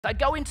I'd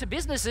go into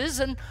businesses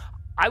and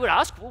I would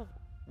ask, well,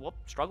 what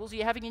struggles are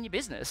you having in your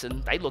business?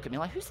 And they'd look at me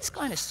like, who's this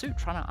guy in a suit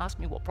trying to ask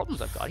me what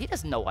problems I've got? He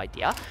has no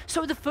idea.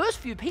 So the first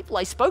few people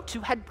I spoke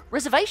to had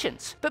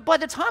reservations. But by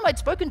the time I'd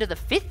spoken to the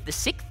 5th, the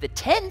 6th, the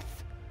 10th,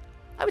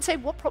 I would say,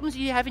 what problems do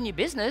you have in your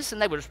business?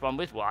 And they would respond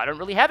with, well, I don't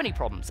really have any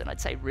problems. And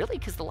I'd say, really?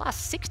 Because the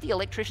last 60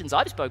 electricians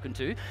I've spoken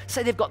to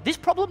say they've got this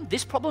problem, and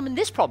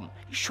this problem.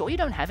 You sure you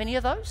don't have any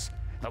of those?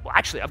 Well,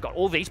 actually, I've got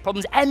all these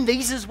problems and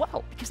these as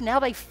well. Because now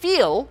they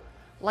feel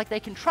like they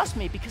can trust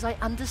me because I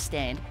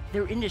understand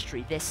their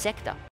industry, their sector.